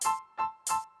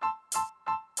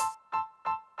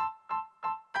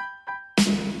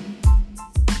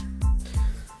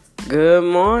Good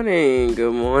morning.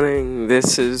 Good morning.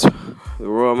 This is the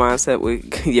Royal Mindset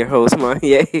with your host,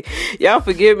 Monye. Y'all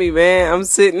forgive me, man. I'm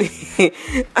sitting here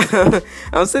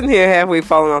halfway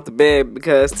falling off the bed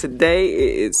because today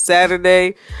is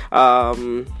Saturday.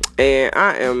 And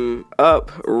I am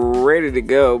up, ready to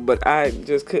go, but I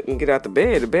just couldn't get out the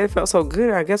bed. The bed felt so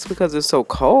good, I guess because it's so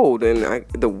cold, and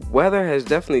the weather has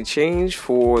definitely changed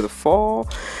for the fall.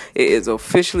 It is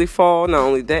officially fall. Not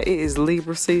only that, it is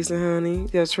Libra season, honey.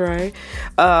 That's right.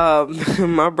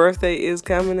 My birthday is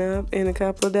coming up in a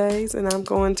couple of days, and I'm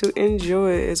going to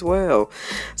enjoy it as well.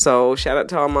 So, shout out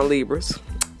to all my Libras.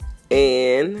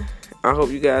 And I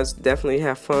hope you guys definitely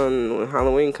have fun when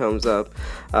Halloween comes up.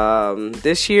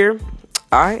 This year,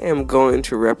 I am going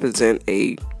to represent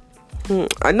I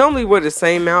normally wear the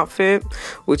same outfit,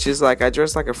 which is like I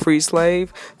dress like a free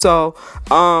slave. So,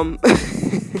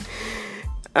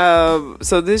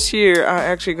 so this year, I'm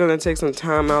actually going to take some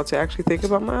time out to actually think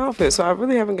about my outfit. So I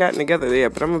really haven't gotten together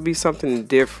yet, but I'm going to be something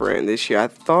different this year. I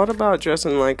thought about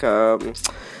dressing like, okay,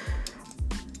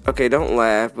 don't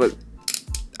laugh, but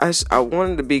I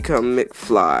wanted to become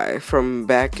McFly from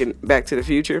Back to the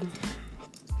Future.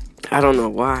 I don't know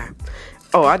why.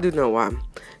 Oh, I do know why.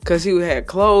 Because he had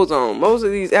clothes on. Most of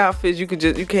these outfits, you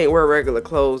can't wear regular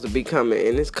clothes to become it.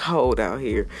 And it's cold out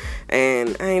here.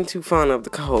 And I ain't too fond of the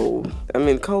cold. I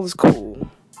mean, cold is cool.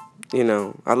 You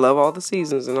know, I love all the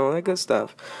seasons and all that good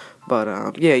stuff.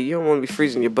 But, yeah, you don't want to be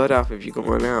freezing your butt off if you're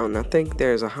going out. And I think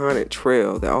there's a haunted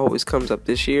trail that always comes up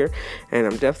this year. And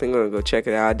I'm definitely going to go check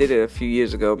it out. I did it a few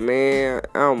years ago. Man,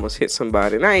 I almost hit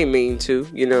somebody. And I ain't mean to,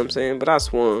 you know what I'm saying? But I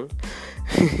swung.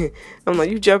 I'm like,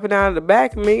 you jumping out of the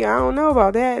back of me? I don't know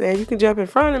about that. And you can jump in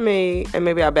front of me and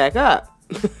maybe I'll back up.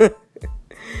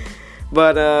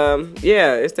 But,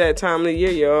 yeah, it's that time of the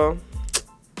year, y'all.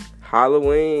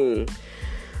 Halloween.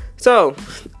 So,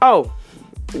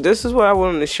 this is what I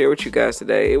wanted to share with you guys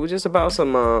today. It was just about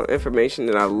some information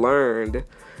that I learned.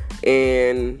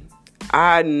 And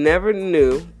I never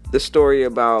knew the story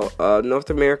about North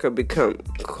America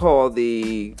called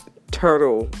the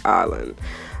Turtle Island.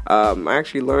 I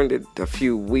actually learned it a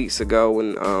few weeks ago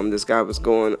when this guy was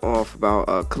going off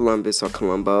about Columbus or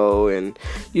Columbo, and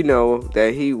you know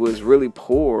that he was really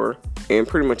poor and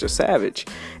pretty much a savage,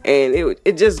 and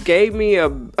it just gave me a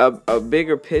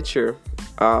bigger picture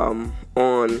on,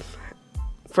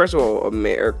 first of all,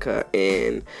 America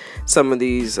and some of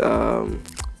these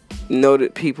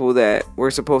noted people that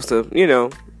we're supposed to, you know,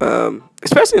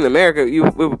 especially in America,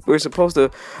 we're supposed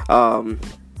to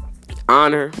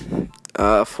honor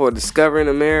for discovering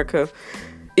America,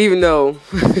 even though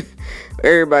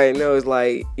everybody knows,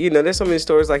 like, you know, there's so many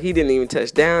stories like he didn't even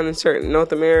touch down in certain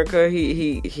North America.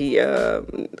 He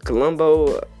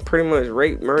Columbo pretty much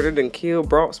raped, murdered, and killed,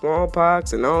 brought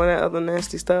smallpox and all of that other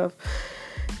nasty stuff.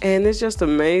 And it's just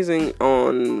amazing.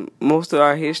 On most of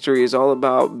our history is all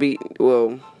about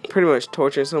pretty much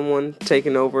torturing someone,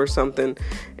 taking over something,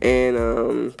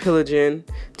 and pillaging,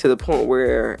 to the point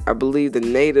where I believe the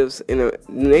natives in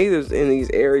these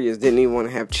areas didn't even want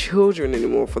to have children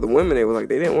anymore. For the women, they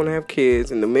didn't want to have kids,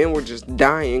 and the men were just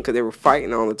dying because they were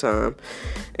fighting all the time.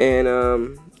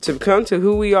 And to come to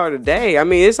who we are today, I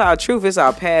mean, it's our truth, it's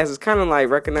our past. It's kind of like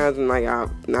recognizing like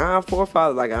our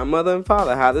forefathers, like our mother and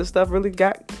father, how this stuff really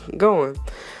got going.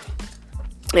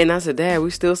 And I said, Dad,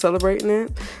 we still celebrating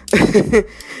that?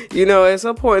 You know, at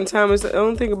some point in time, it's the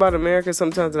only thing about America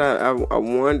sometimes that I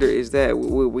wonder is that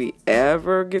will we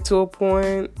ever get to a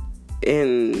point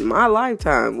in my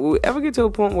lifetime, will we ever get to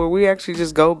a point where we actually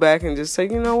just go back and just say,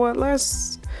 you know what,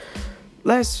 let's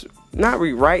not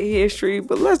rewrite history,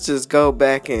 but let's just go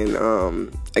back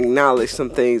and acknowledge some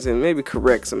things and maybe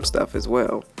correct some stuff as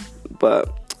well. But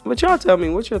y'all tell me,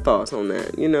 what's your thoughts on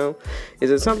that? You know,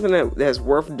 is it something that's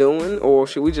worth doing, or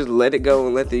should we just let it go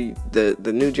and let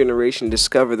the new generation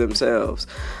discover themselves?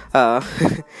 I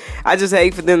just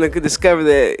hate for them to discover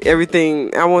that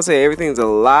everything, I won't say everything's a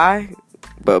lie,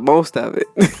 but most of it.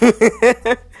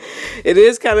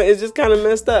 It's just kind of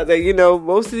messed up that, you know,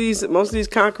 most of these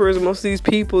conquerors, most of these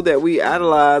people that we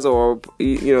idolize or,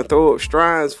 you know, throw up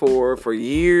shrines for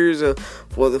years,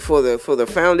 for the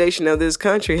foundation of this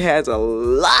country has a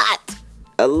lot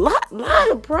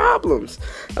of problems,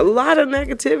 a lot of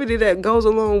negativity that goes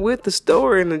along with the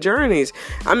story and the journeys.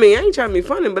 I mean, I ain't trying to be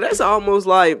funny, but that's almost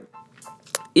like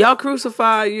y'all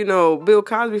crucify, you know, Bill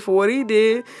Cosby for what he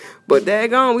did, but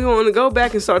daggone, we want to go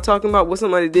back and start talking about what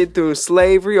somebody did through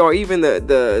slavery or even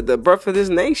the birth of this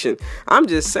nation. I'm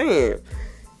just saying,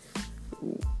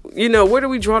 you know, where do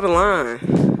we draw the line?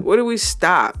 Where do we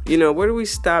stop? You know, where do we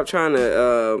stop trying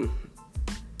to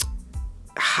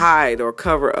hide or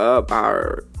cover up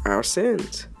our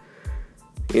sins?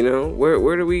 You know,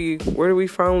 where do we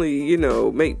finally, you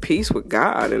know, make peace with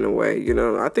God in a way? You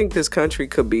know, I think this country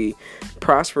could be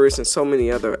prosperous in so many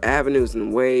other avenues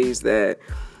and ways that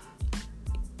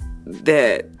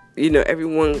you know,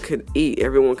 everyone could eat,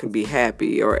 everyone can be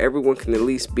happy, or everyone can at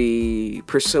least be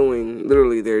pursuing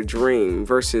literally their dream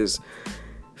versus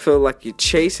feel like you're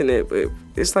chasing it, but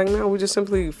it's like, no, we're just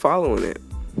simply following it.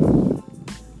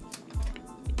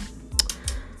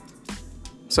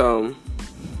 So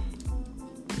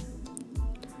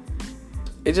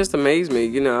it just amazed me.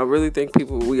 You know, I really think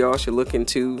we all should look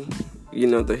into, you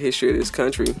know, the history of this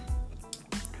country.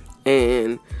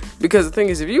 And because the thing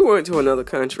is, if you went to another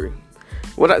country,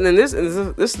 this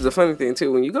is the funny thing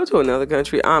too. When you go to another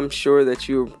country, I'm sure that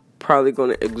you're probably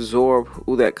going to absorb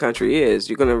who that country is.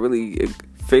 You're going to really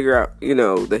figure out, you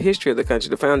know, the history of the country,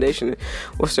 the foundation.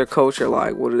 What's their culture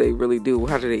like? What do they really do?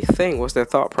 How do they think? What's their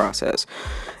thought process?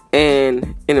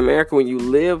 And in America, when you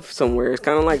live somewhere, it's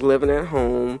kind of like living at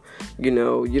home. You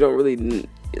know, you don't really,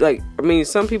 like, I mean,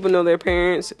 some people know their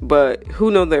parents, but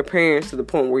who know their parents to the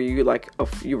point where you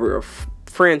were a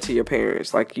friend to your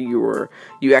parents, like you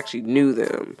actually knew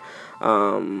them.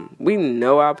 We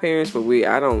know our parents, but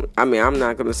I'm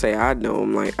not gonna say I knew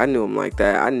them like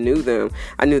that. I knew them.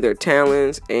 I knew their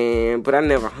talents, but I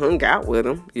never hung out with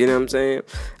them. You know what I'm saying?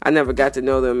 I never got to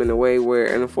know them in a way where,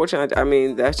 and unfortunately, I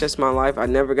mean, that's just my life. I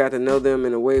never got to know them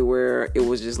in a way where it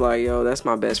was just like, yo, that's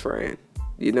my best friend.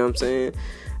 You know what I'm saying?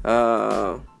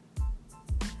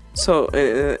 So,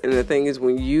 and the thing is,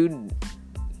 when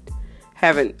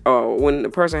when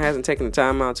the person hasn't taken the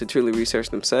time out to truly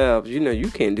research themselves, you know, you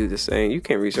can't do the same. You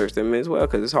can't research them as well,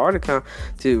 because it's hard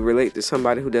to relate to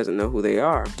somebody who doesn't know who they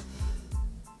are,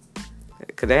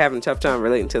 because they're having a tough time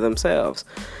relating to themselves.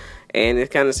 And it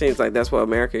kind of seems like that's what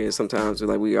America is sometimes.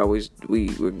 Like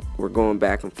we're going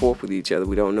back and forth with each other.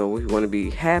 We don't know if we want to be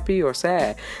happy or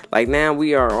sad. Like now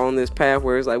we are on this path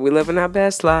where it's like we're living our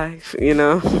best life, you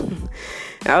know.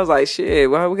 I was like, shit,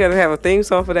 why we gotta have a theme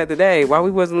song for that today? Why we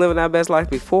wasn't living our best life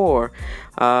before?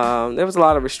 There was a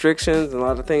lot of restrictions and a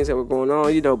lot of things that were going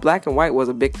on. You know, black and white was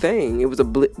a big thing. It was a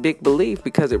big belief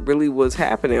because it really was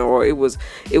happening, or it was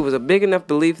a big enough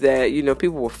belief that, you know,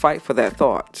 people will fight for that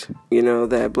thought, you know,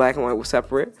 that black and white was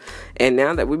separate. And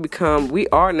now that we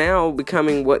are now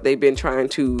becoming what they've been trying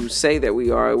to say that we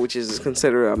are, which is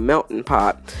considered a melting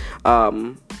pot,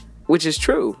 which is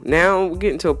true. Now we're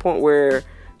getting to a point where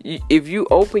if you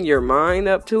open your mind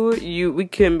up to it, we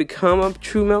can become a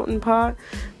true melting pot.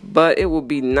 But it would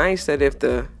be nice that if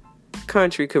the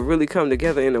country could really come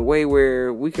together in a way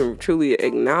where we can truly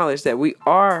acknowledge that we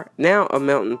are now a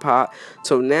melting pot.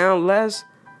 So now let's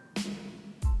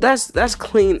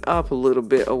clean up a little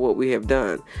bit of what we have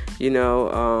done. You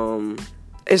know,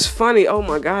 it's funny. Oh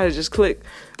my God, it just clicked.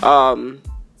 What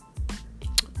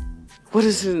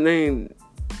is his name?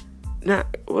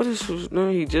 What is his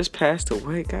name? He just passed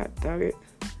away. God dog it.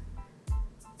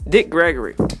 Dick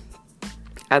Gregory.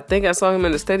 I think I saw him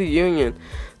in the State of the Union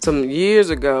some years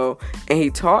ago, and he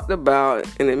talked about,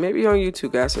 and it may be on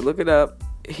YouTube, guys, so look it up.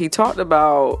 He talked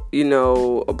about, you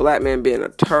know, a black man being a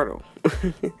turtle.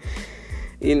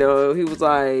 You know, he was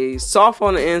like soft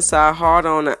on the inside, hard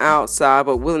on the outside,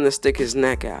 but willing to stick his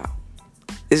neck out.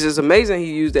 It's just amazing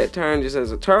he used that term just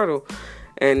as a turtle.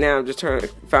 And now I'm just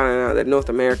finding out that North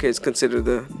America is considered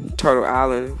the turtle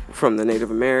island from the Native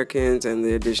Americans and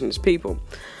the indigenous people.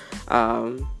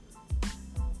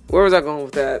 Where was I going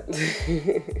with that?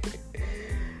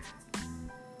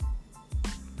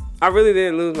 I really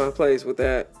didn't lose my place with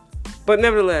that. But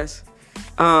nevertheless,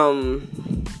 I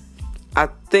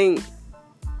think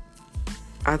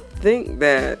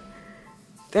that,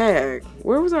 dang,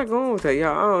 where was I going with that,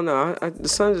 y'all? I don't know. The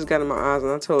sun just got in my eyes,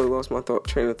 and I totally lost my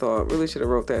train of thought. Really should have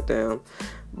wrote that down,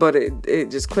 but it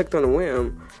just clicked on a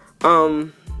whim.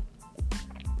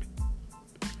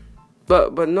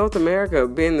 But North America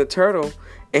being the turtle,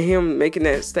 and him making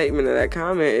that statement or that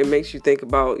comment, it makes you think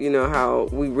about, you know, how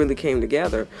we really came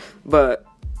together. But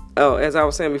as I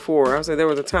was saying before, I said there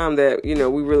was a time that, you know,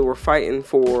 we really were fighting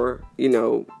for, you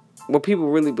know, what people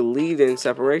really believed in,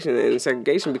 separation and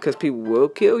segregation, because people will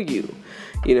kill you.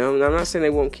 You know, and I'm not saying they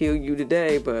won't kill you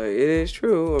today, but it is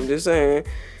true. I'm just saying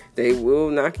they will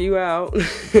knock you out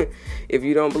if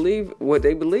you don't believe what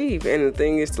they believe. And the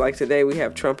thing is, like today we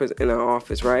have Trump in our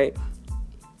office, right?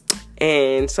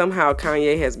 And somehow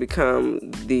Kanye has become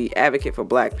the advocate for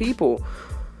black people.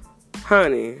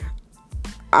 Honey,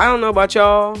 I don't know about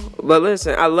y'all, but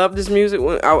listen, I love this music.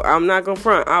 I'm not gonna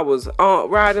front. I was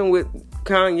riding with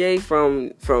Kanye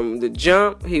from the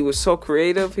jump. He was so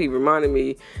creative. He reminded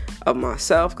me of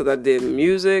myself because I did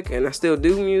music and I still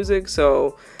do music.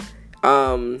 So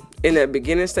In that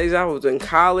beginning stage, I was in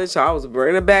college, so I was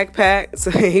wearing a backpack.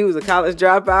 So he was a college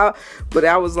dropout. But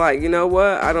I was like, you know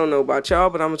what? I don't know about y'all,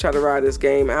 but I'm going to try to ride this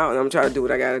game out, and I'm trying to do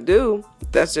what I got to do.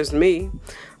 That's just me.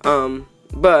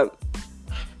 But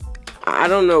I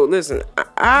don't know. Listen,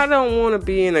 I don't want to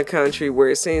be in a country where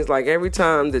it seems like every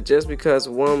time that just because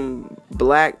one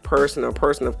black person, or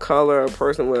person of color, a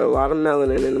person with a lot of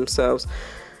melanin in themselves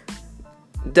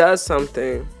does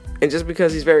something, and just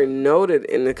because he's very noted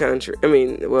in the country,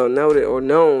 noted or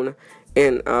known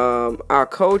in our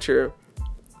culture,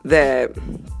 that,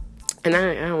 and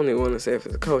I don't even want to say if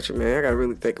it's a culture, man. I got to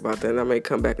really think about that, and I may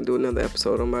come back and do another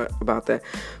episode about that.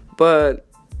 But,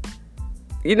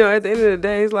 you know, at the end of the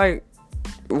day, it's like,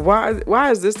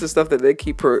 why is this the stuff that they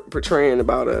keep portraying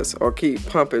about us, or keep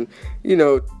pumping? You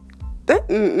know, that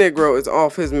Negro is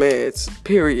off his meds,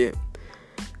 period.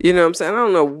 You know what I'm saying? I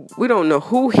don't know. We don't know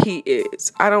who he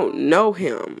is. I don't know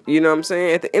him. You know what I'm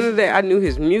saying? At the end of the day, I knew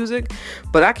his music,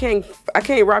 but I can't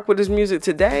rock with his music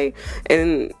today.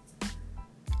 And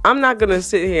I'm not gonna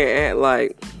sit here and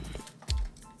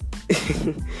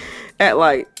act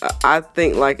like I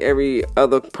think like every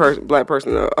other black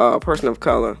person, person of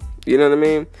color. You know what I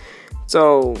mean?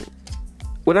 So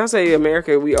when I say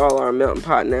America, we all are a melting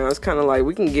pot now. It's kind of like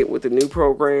we can get with the new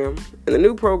program, and the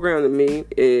new program to me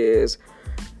is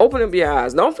open up your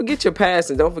eyes. Don't forget your past,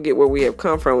 and don't forget where we have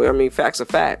come from. I mean, facts are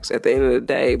facts at the end of the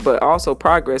day, but also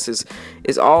progress is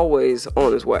always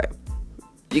on its way.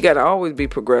 You got to always be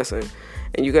progressing,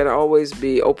 and you got to always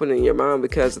be opening your mind,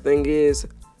 because the thing is,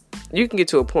 you can get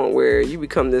to a point where you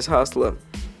become this hustler,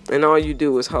 and all you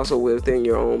do is hustle within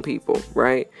your own people,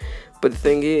 right? But the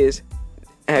thing is,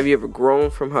 have you ever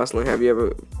grown from hustling? Have you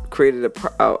ever created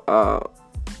a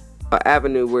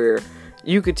avenue where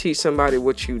you could teach somebody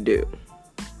what you do?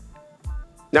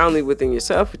 Not only within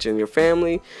yourself, but in your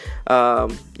family,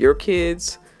 your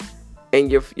kids,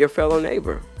 and your fellow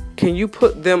neighbor. Can you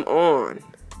put them on?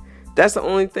 That's the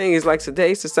only thing. Is like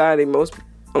today's society, most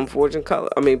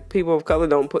people of color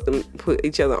don't put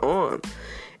each other on,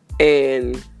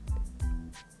 and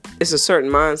it's a certain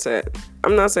mindset.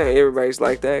 I'm not saying everybody's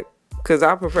like that, because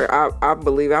I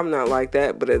believe I'm not like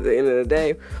that. But at the end of the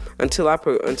day, until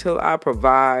I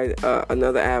provide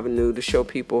another avenue to show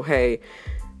people, hey,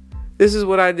 this is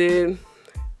what I did,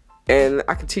 and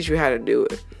I can teach you how to do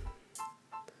it.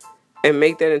 And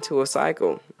make that into a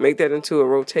cycle. Make that into a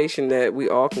rotation that we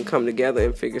all can come together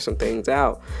and figure some things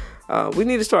out. We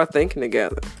need to start thinking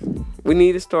together. We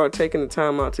need to start taking the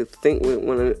time out to think with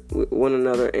one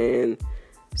another and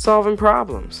solving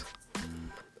problems.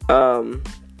 You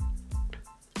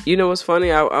know what's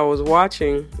funny? I was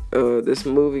watching this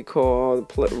movie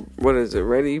called,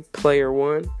 Ready Player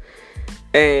One?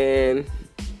 And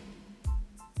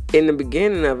in the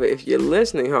beginning of it, if you're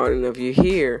listening hard enough, you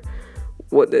hear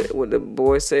what the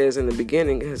boy says in the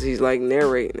beginning, because he's like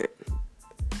narrating it.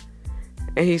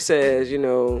 And he says, you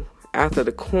know, after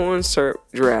the corn syrup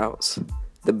droughts,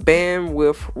 the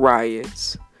bandwidth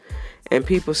riots, and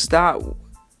people stop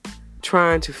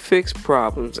trying to fix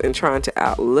problems and trying to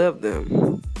outlive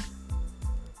them.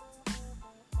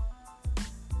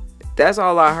 That's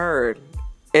all I heard.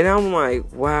 And I'm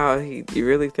like, wow, you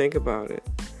really think about it.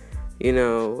 You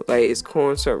know, like, is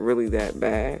corn syrup really that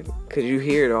bad? Because you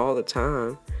hear it all the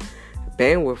time.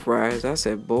 Bandwidth rise. I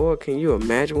said, boy, can you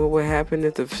imagine what would happen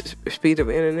if the speed of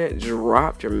internet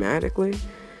dropped dramatically?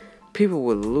 People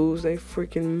would lose their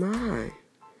freaking mind.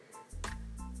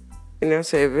 And I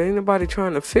said, if ain't nobody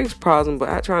trying to fix problems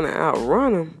but trying to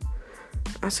outrun them,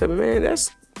 I said, man, that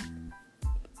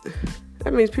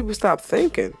means people stop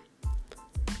thinking.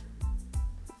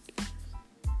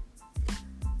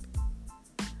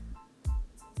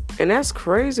 And that's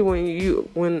crazy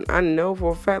when I know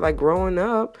for a fact, like growing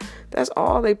up, that's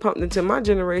all they pumped into my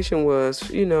generation was,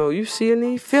 you know, you see a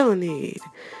need, feel a need.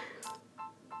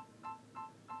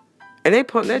 And they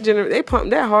pumped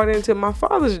that hard into my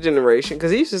father's generation, because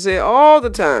he used to say it all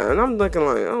the time. And I'm looking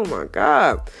like, oh my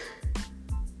God.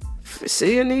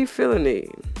 See a need, feel a need.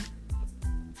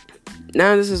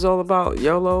 Now this is all about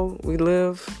YOLO. We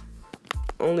live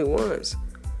only once.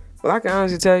 Well, I can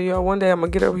honestly tell you, one day I'm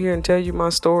going to get over here and tell you my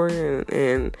story,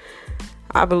 and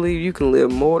I believe you can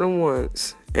live more than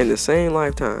once in the same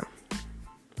lifetime.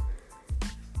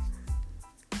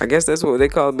 I guess that's what they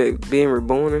call it, being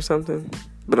reborn or something.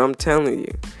 But I'm telling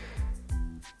you,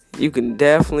 you can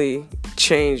definitely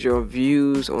change your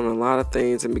views on a lot of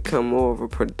things and become more of a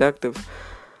productive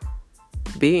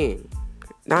being.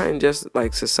 Not in just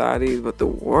like society, but the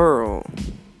world.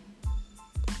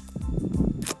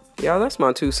 Y'all, that's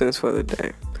my 2 cents for the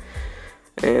day.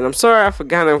 And I'm sorry I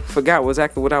forgot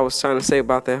exactly what I was trying to say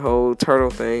about that whole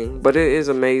turtle thing. But it is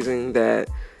amazing that,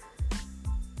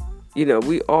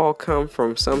 we all come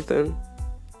from something.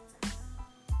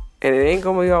 And it ain't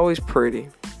gonna be always pretty.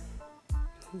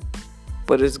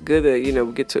 But it's good that,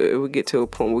 we get to a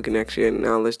point where we can actually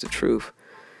acknowledge the truth.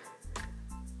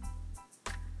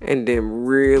 And then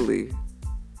really,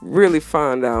 really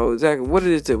find out exactly what it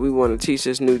is that we want to teach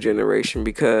this new generation.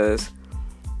 Because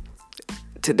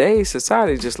today's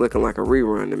society is just looking like a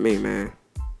rerun to me, man.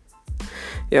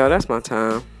 Yo, that's my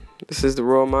time. This is The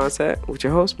Royal Mindset with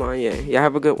your host, Manye. Y'all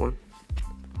have a good one.